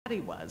He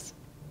was.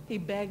 He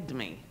begged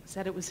me,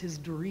 said it was his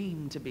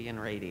dream to be in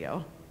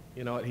radio.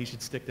 You know what? He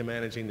should stick to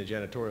managing the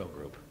janitorial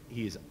group.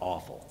 He's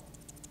awful.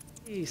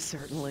 He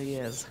certainly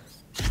is.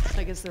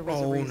 I guess there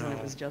was a reason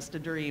it was just a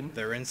dream.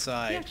 They're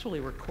inside. He actually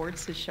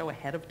records his show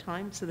ahead of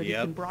time so that he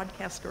can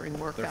broadcast during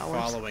work They're hours.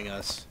 They're following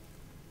us.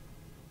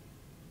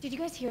 Did you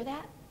guys hear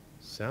that?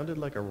 Sounded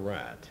like a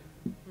rat.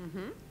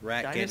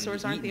 Rat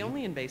Dinosaurs aren't the eaten.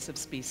 only invasive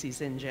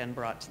species InGen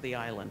brought to the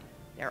island.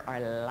 There are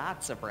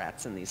lots of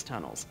rats in these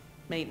tunnels.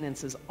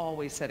 Maintenance is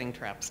always setting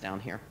traps down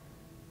here.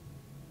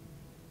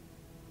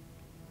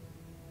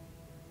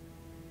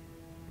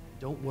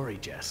 Don't worry,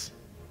 Jess.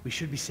 We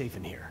should be safe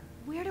in here.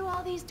 Where do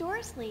all these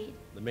doors lead?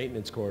 The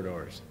maintenance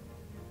corridors.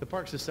 The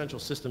park's essential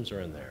systems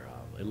are in there.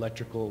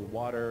 Electrical,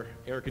 water,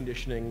 air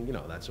conditioning, you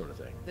know, that sort of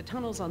thing. The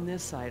tunnels on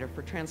this side are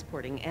for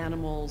transporting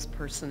animals,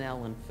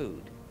 personnel, and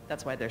food.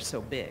 That's why they're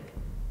so big.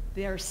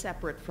 They are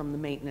separate from the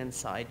maintenance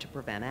side to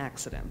prevent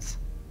accidents.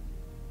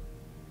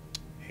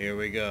 Here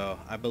we go.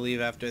 I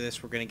believe after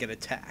this we're gonna get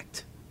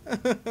attacked.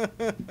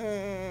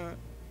 Are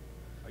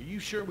you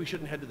sure we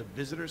shouldn't head to the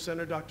visitor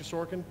center, Dr.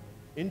 Sorkin?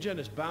 InGen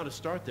is bound to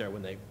start there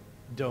when they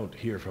don't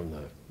hear from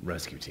the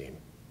rescue team.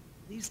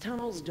 These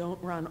tunnels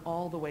don't run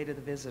all the way to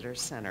the visitor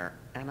center,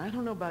 and I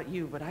don't know about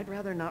you, but I'd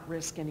rather not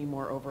risk any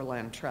more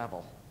overland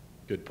travel.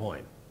 Good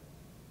point.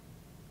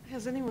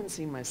 Has anyone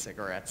seen my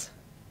cigarettes?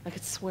 I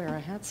could swear I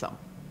had some.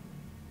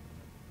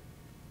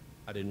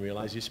 I didn't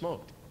realize you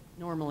smoked.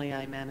 Normally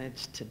I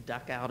manage to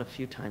duck out a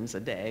few times a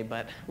day,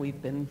 but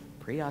we've been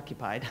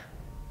preoccupied.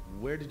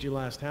 Where did you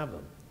last have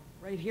them?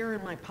 Right here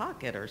in my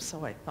pocket, or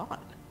so I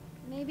thought.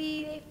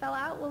 Maybe they fell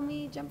out when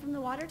we jumped from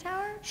the water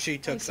tower? She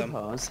took them.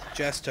 Suppose.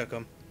 Jess took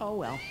them. Oh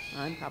well,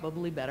 I'm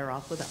probably better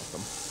off without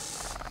them.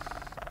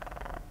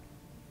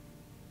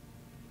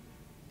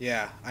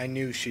 Yeah, I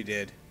knew she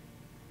did.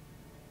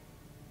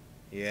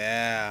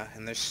 Yeah,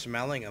 and they're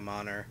smelling them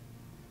on her.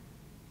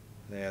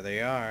 There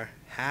they are.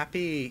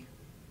 Happy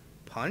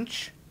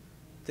punch?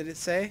 Did it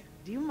say?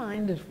 Do you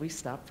mind if we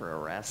stop for a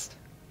rest?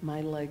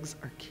 My legs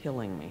are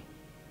killing me.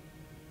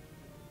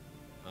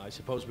 I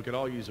suppose we could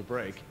all use a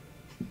break.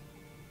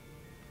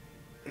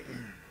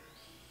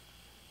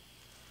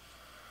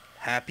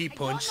 Happy punch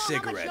I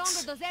don't know how much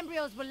cigarettes. longer those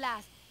embryos will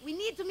last. We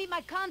need to meet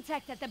my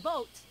contact at the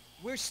boat.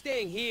 We're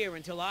staying here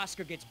until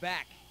Oscar gets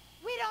back.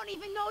 We don't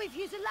even know if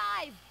he's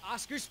alive.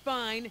 Oscar's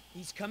fine,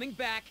 he's coming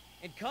back,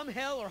 and come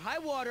hell or high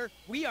water,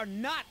 we are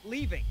not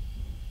leaving.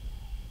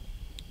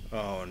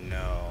 Oh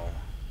no.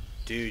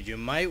 Dude, you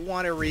might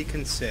want to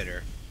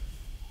reconsider.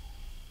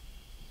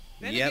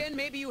 Then Yep. again,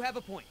 maybe you have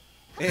a point.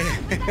 Come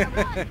on, we gotta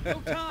run. No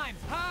time,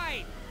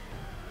 hide!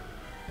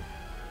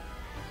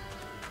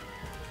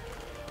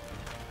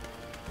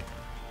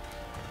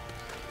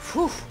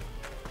 Whew.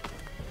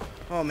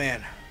 Oh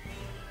man.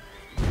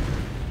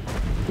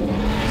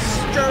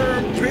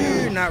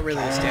 Stampede! Not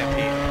really a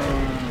stampede.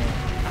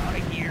 Out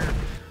of here.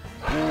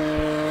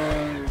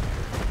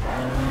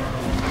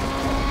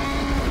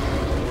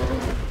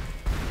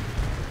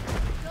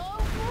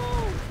 Don't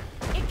move.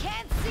 It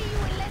can't see you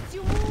unless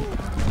you move.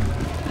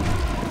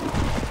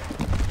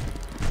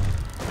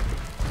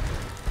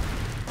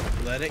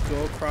 Let it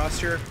go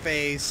across your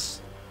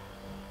face.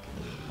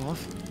 Off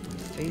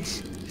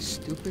face,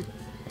 stupid.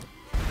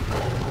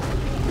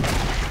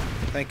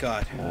 Thank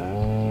God.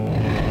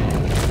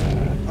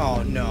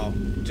 Oh no.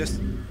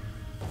 Just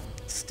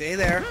stay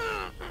there.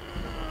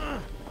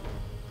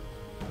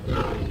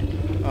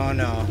 Oh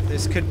no.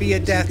 This could be a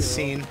death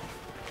scene.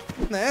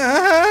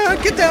 Ah,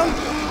 get down!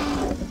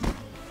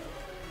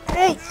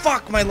 Oh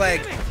fuck my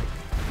leg!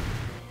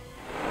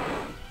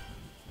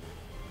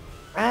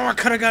 Oh, I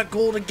could have got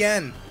gold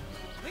again.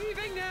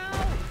 Leaving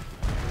now!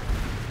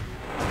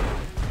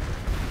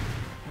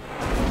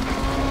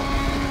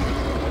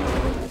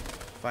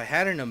 If I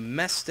hadn't have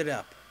messed it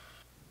up.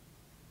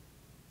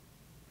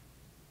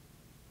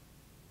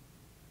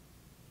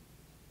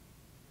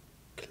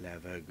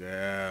 Clever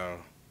girl.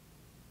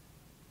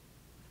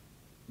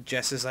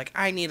 Jess is like,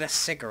 I need a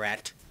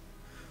cigarette.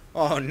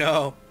 Oh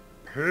no.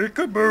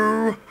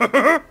 Peekaboo!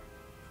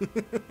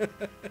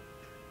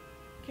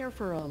 Care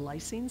for a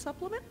lysine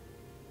supplement?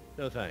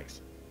 No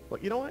thanks.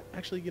 Well, you know what?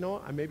 Actually, you know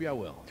what? Maybe I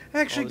will.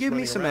 Actually, All this give me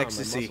running some around,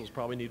 ecstasy. My muscles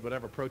probably need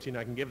whatever protein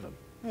I can give them.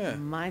 Yeah.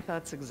 My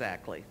thoughts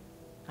exactly.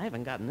 I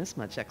haven't gotten this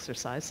much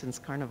exercise since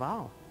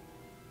Carnival.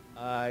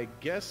 I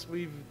guess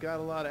we've got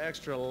a lot of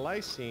extra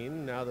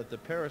lysine now that the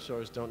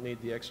parasaurs don't need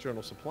the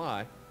external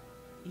supply.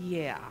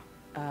 Yeah,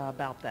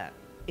 about that.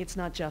 It's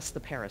not just the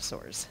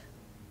parasaurs.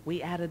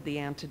 We added the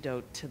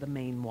antidote to the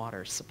main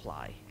water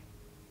supply.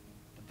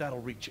 But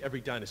that'll reach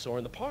every dinosaur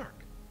in the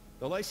park.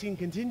 The lysine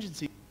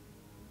contingency...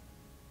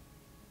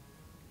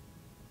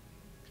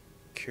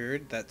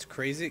 Cured? That's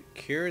crazy.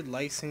 Cured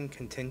lysine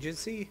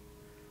contingency?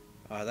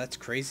 That's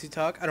crazy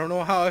talk. I don't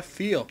know how I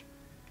feel.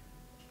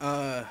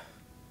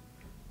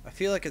 I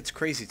feel like it's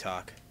crazy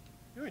talk.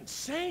 You're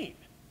insane!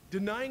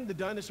 Denying the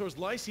dinosaurs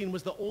lysine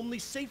was the only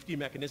safety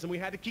mechanism we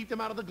had to keep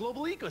them out of the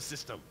global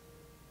ecosystem.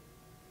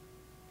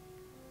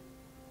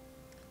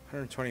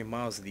 120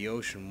 miles of the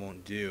ocean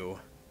won't do.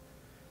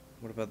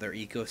 What about their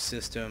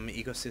ecosystem?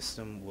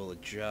 Ecosystem will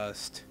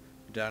adjust.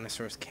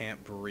 Dinosaurs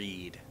can't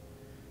breed.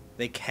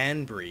 They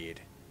can breed.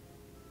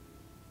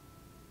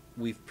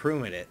 We've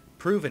proven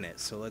it.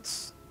 So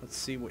let's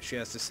see what she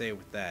has to say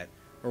with that,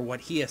 or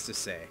what he has to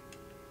say.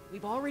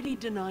 We've already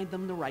denied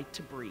them the right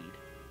to breed.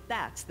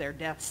 That's their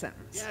death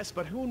sentence. Yes,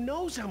 but who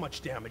knows how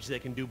much damage they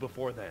can do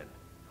before then?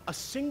 A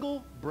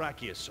single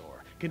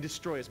brachiosaur can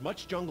destroy as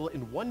much jungle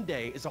in one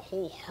day as a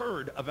whole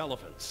herd of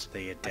elephants.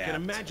 They adapt. I can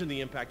imagine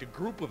the impact a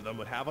group of them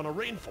would have on a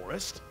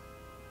rainforest.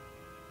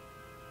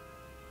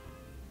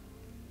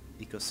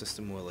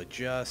 Ecosystem will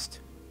adjust.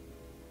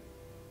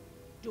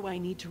 Do I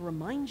need to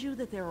remind you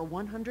that there are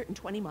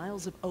 120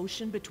 miles of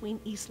ocean between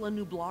Isla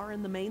Nublar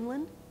and the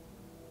mainland?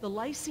 The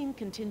lysine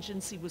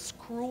contingency was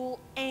cruel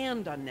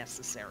and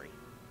unnecessary.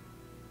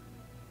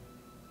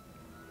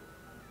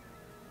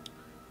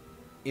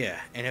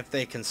 Yeah, and if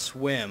they can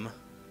swim...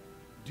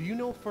 Do you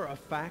know for a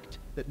fact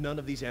that none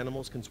of these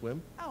animals can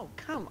swim? Oh,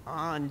 come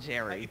on,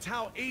 Jerry. It's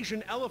how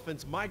Asian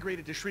elephants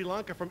migrated to Sri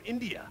Lanka from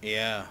India.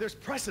 Yeah. There's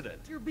precedent.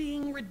 You're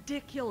being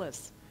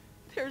ridiculous.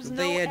 There's no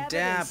They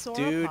evidence adapt,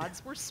 dude.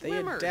 sauropods were They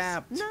swimmers.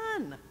 adapt.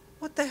 None.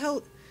 What the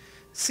hell?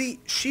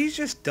 See, she's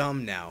just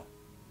dumb now.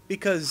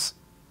 Because...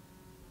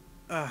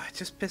 it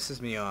just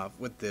pisses me off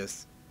with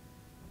this.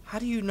 How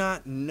do you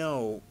not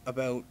know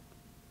about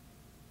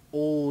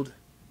old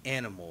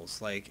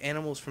animals? Like,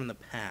 animals from the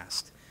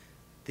past.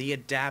 They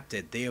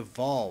adapted. They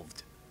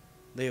evolved.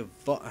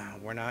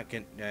 We're not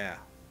gonna... Yeah.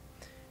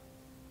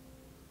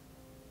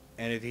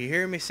 And if you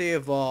hear me say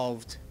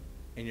evolved,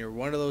 and you're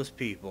one of those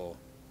people,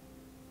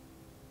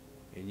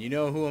 and you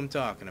know who I'm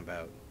talking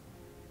about,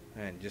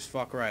 and just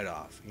fuck right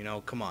off. You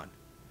know, come on.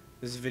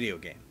 This is a video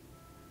game.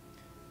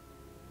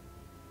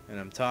 And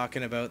I'm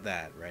talking about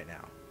that right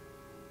now.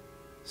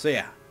 So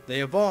yeah, they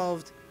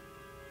evolved,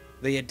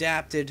 they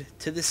adapted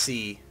to the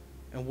sea,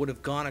 and would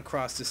have gone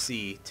across the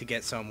sea to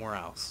get somewhere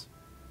else.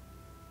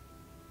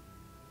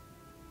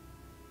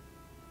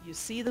 You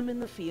see them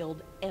in the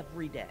field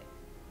every day.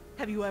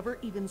 Have you ever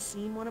even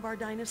seen one of our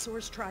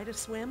dinosaurs try to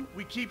swim?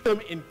 We keep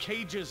them in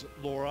cages,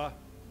 Laura.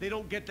 They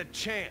don't get the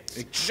chance.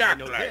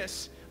 Exactly. I know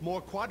this.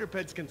 More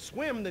quadrupeds can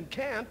swim than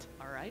can't.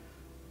 All right.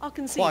 I'll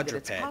concede that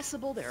it's Quadruped.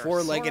 possible there are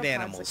Four-legged sauropods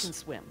animals. that can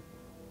swim.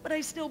 But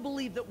I still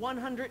believe that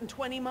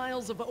 120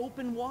 miles of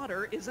open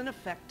water is an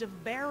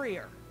effective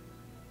barrier.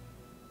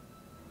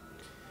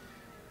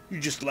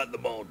 You just let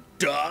them all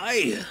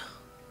die?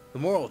 The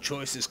moral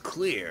choice is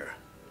clear.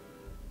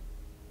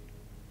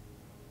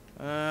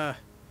 The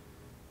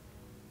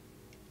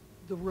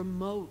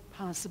remote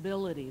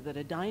possibility that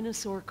a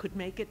dinosaur could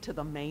make it to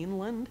the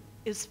mainland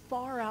is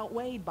far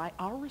outweighed by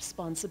our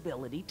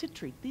responsibility to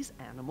treat these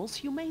animals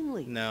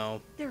humanely.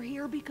 No. They're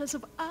here because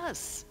of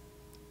us.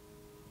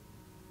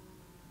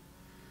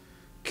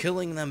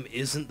 Killing them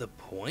isn't the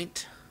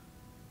point?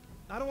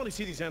 I don't want to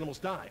see these animals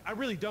die. I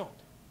really don't.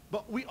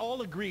 But we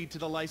all agreed to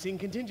the lysine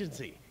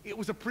contingency. It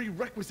was a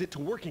prerequisite to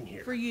working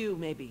here. For you,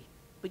 maybe.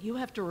 But you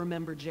have to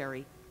remember,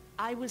 Jerry,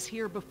 I was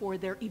here before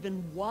there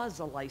even was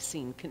a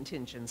lysine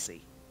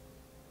contingency.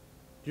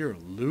 You're a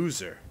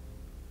loser.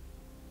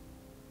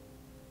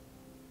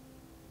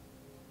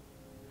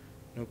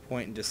 No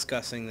point in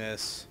discussing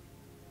this.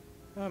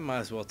 I might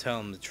as well tell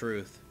him the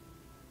truth.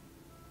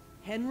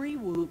 Henry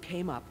Wu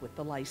came up with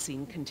the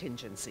lysine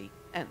contingency,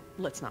 and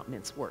let's not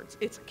mince words,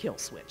 it's a kill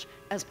switch,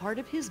 as part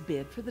of his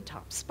bid for the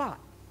top spot.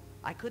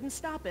 I couldn't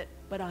stop it,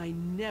 but I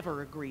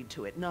never agreed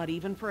to it, not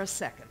even for a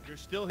second. You're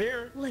still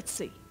here. Let's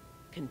see.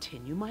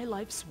 Continue my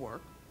life's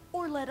work,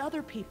 or let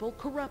other people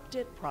corrupt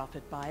it,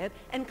 profit by it,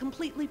 and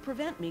completely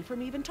prevent me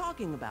from even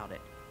talking about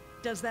it.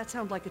 Does that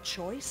sound like a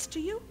choice to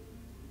you?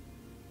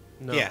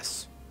 No.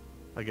 Yes.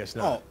 I guess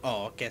not.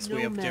 I guess No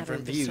we have matter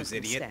different the views,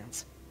 idiot.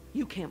 circumstance,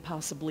 you can't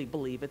possibly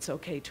believe it's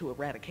okay to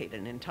eradicate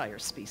an entire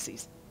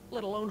species,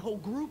 let alone whole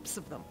groups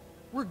of them,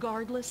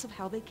 regardless of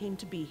how they came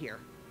to be here.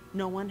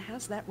 No one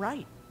has that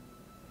right.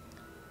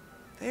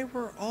 They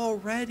were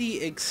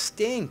already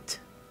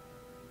extinct.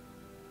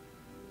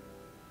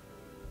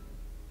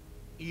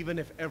 Even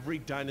if every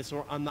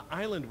dinosaur on the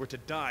island were to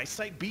die,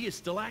 Site B is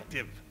still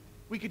active.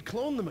 We could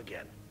clone them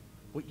again.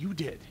 What you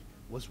did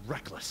was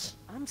reckless.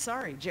 I'm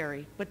sorry,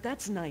 Jerry, but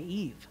that's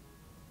naive.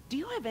 Do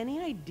you have any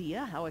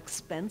idea how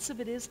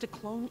expensive it is to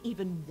clone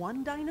even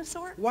one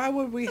dinosaur? Why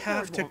would we The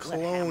have Lord to won't let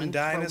clone Hammond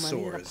throw money at a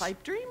dinosaurs?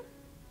 pipe dream?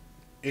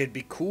 It'd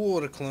be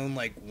cool to clone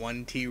like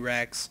one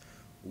T-Rex,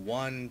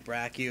 one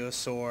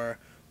Brachiosaur,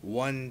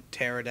 one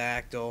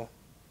Pterodactyl,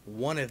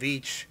 one of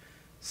each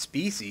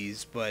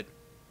species, but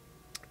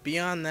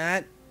beyond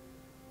that,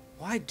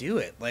 why do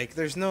it? Like,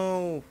 there's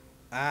no...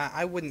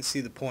 I wouldn't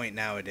see the point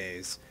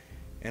nowadays.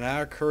 In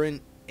our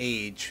current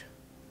age,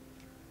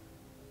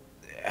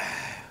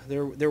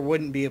 there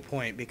wouldn't be a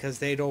point because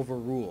they'd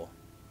overrule.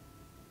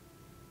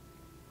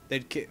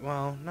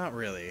 Well, not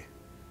really.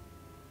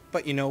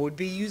 But, you know, would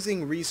be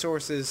using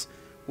resources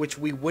which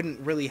we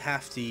wouldn't really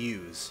have to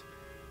use.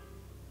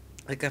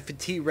 Like if a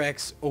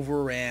T-Rex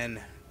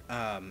overran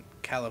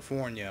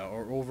California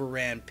or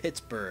overran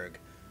Pittsburgh,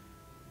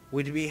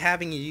 would be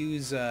having to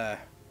use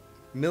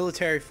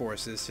military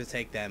forces to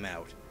take them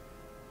out.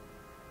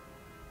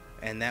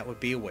 And that would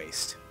be a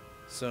waste.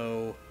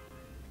 So,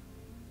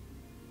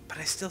 but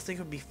I still think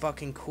it would be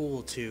fucking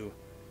cool to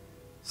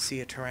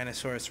see a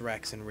Tyrannosaurus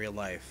Rex in real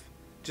life.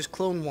 Just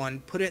clone one,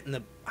 put it in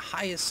the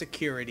highest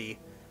security,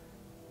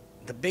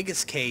 the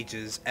biggest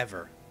cages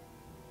ever,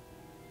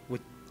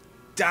 with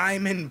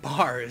diamond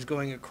bars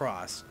going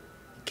across.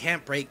 You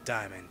can't break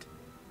diamond.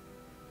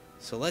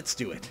 So let's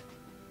do it.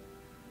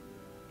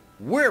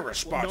 We're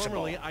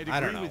responsible. Well, normally, I'd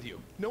I don't agree know. with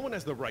you. No one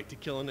has the right to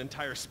kill an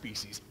entire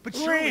species. But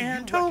surely you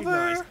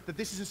recognize that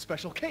this is a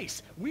special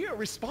case. We are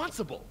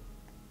responsible.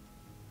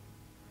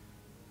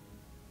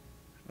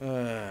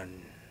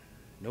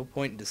 No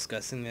point in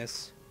discussing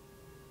this.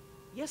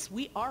 Yes,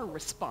 we are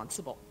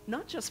responsible,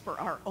 not just for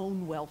our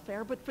own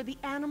welfare, but for the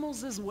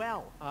animals as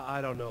well.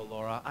 I don't know,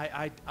 Laura.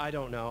 I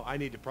don't know. I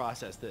need to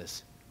process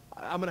this.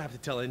 I'm gonna have to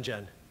tell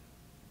InGen.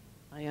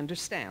 I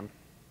understand.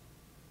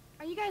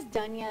 Are you guys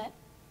done yet?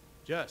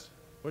 Jess,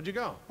 where'd you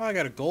go? Oh, I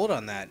got a gold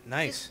on that.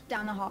 Nice. Just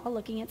down the hall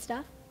looking at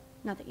stuff?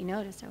 Not that you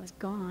noticed I was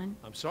gone.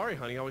 I'm sorry,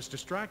 honey. I was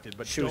distracted,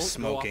 but She don't was go off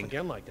smoking.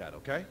 again like that,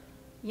 okay?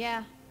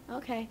 Yeah,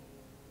 okay.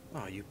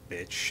 Oh, you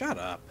bitch. Shut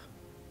up.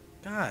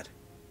 God.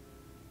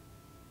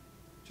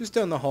 Just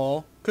down the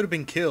hall. Could have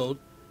been killed.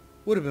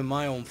 Would have been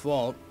my own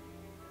fault.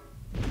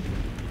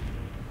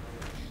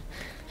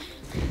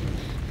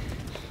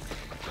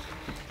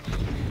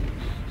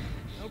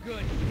 No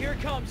good. Here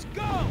it comes.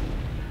 Go!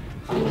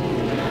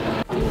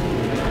 Damn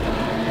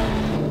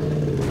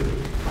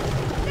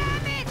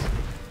it!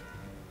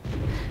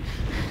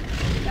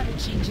 Gotta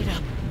change it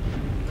up.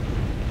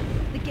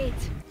 The gate.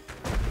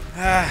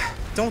 Ah,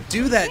 don't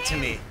do that to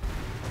me.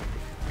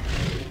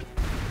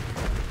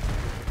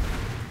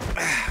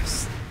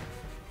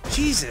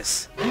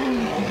 Jesus.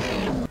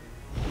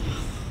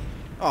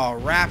 Oh,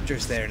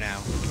 Raptor's there now.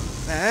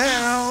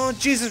 Oh,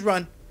 Jesus,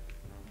 run.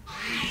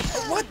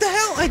 What the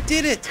hell? I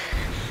did it.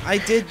 I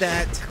did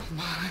that. Come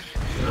on.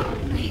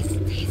 Please,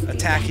 please,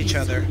 Attack each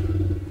other.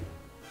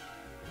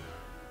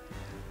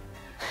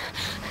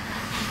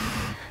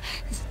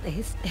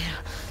 Stay still.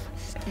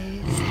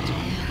 Stay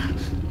still.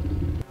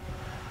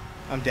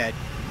 I'm dead.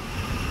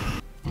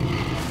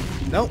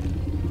 Nope.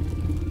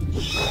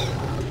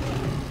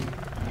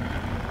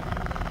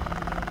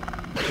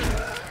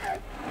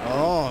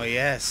 Oh,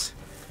 yes.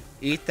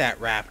 Eat that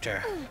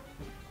raptor.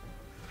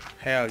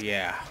 Hell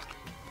yeah.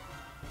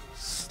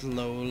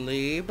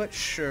 Slowly but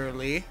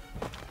surely.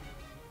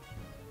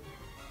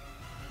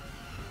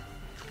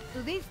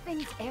 Do these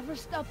things ever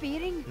stop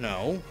eating?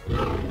 No.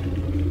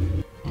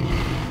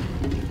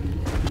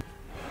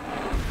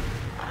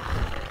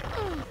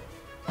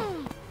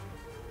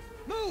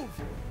 Move!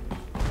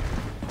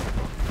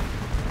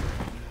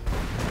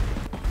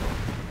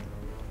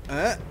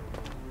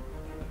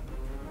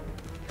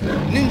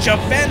 Ninja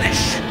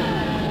vanish!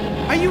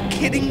 Are you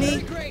kidding Very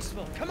me?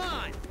 graceful. Come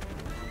on!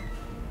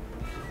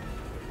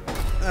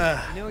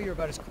 You know you're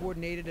about as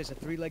coordinated as a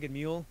three-legged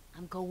mule?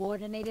 I'm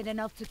coordinated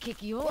enough to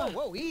kick you Whoa, off.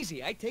 whoa,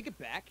 easy. I take it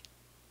back.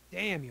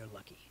 Damn, you're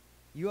lucky.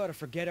 You ought to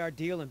forget our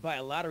deal and buy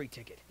a lottery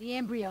ticket. The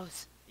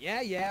embryos.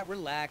 Yeah,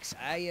 relax.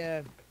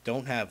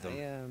 Don't have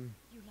them.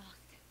 You lost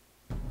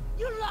it.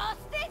 You lost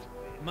it?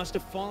 It must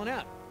have fallen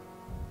out.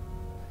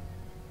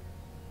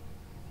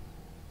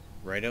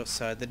 Right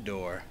outside the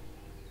door.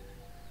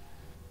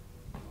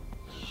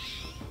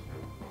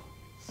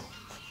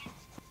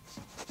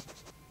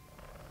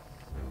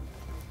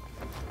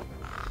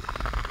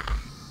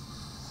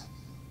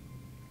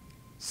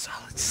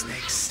 Solid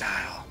Snake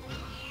style.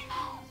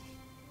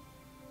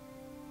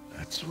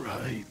 That's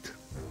right.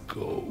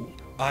 Go.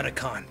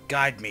 Otacon,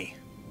 guide me.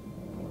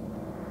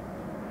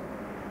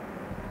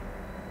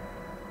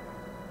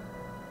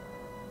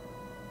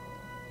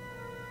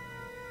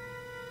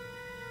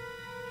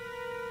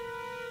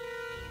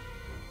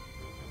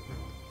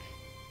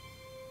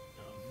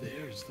 Now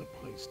there's the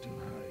place to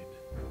hide.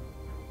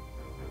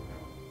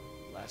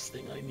 Last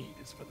thing I need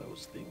is for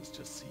those things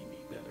to see me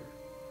better.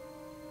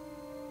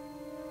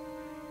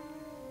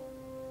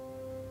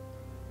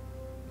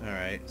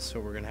 Alright, so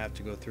we're gonna have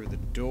to go through the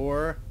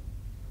door.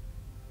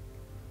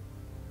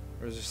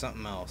 Or is there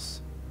something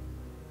else?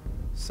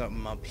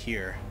 Something up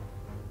here.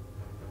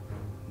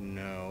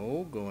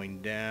 No,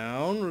 going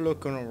down,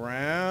 looking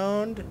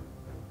around.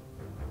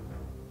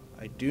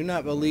 I do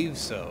not believe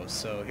so,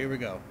 so here we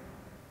go.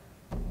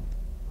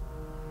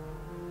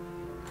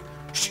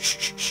 Shh, shh,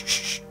 shh, shh,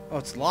 shh. Oh,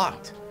 it's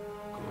locked.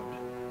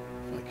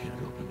 Good. If I can't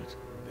open it,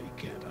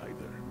 they can't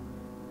either.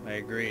 I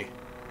agree.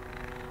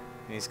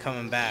 And he's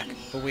coming back,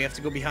 but we have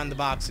to go behind the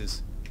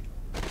boxes.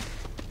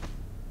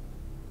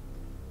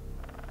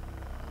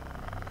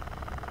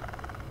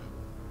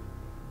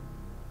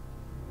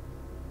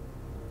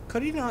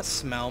 Could he not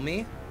smell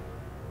me?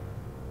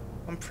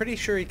 I'm pretty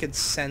sure he could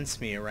sense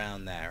me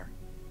around there.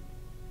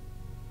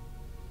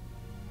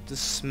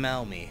 Just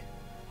smell me.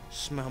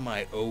 Smell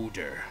my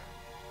odor.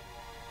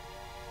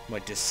 My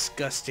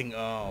disgusting...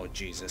 Oh,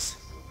 Jesus.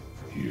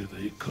 Here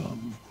they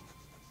come.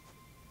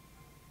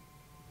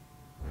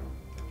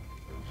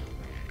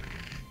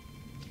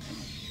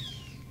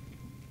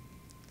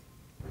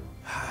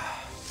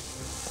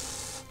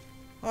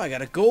 Oh, I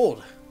got a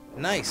gold.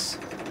 Nice.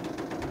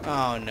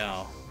 Oh,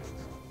 no.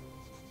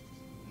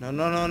 No,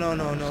 no, no, no,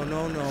 no, no,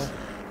 no, no.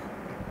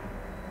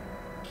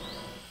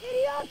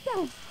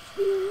 Idiota!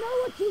 Do you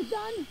know what you've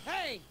done?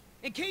 Hey!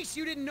 In case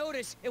you didn't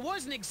notice, it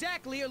wasn't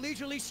exactly a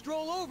leisurely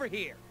stroll over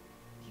here.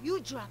 You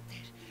dropped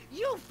it.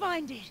 You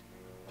find it.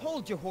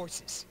 Hold your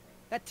horses.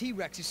 That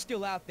T-Rex is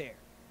still out there.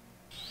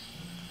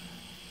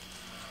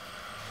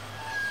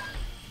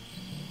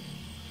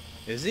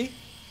 Is he?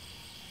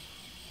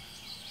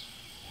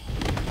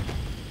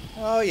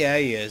 Oh, yeah,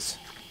 he is.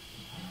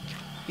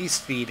 He's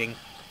feeding.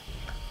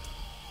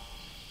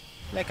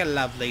 Like a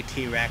lovely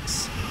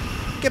T-Rex.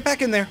 Get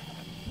back in there.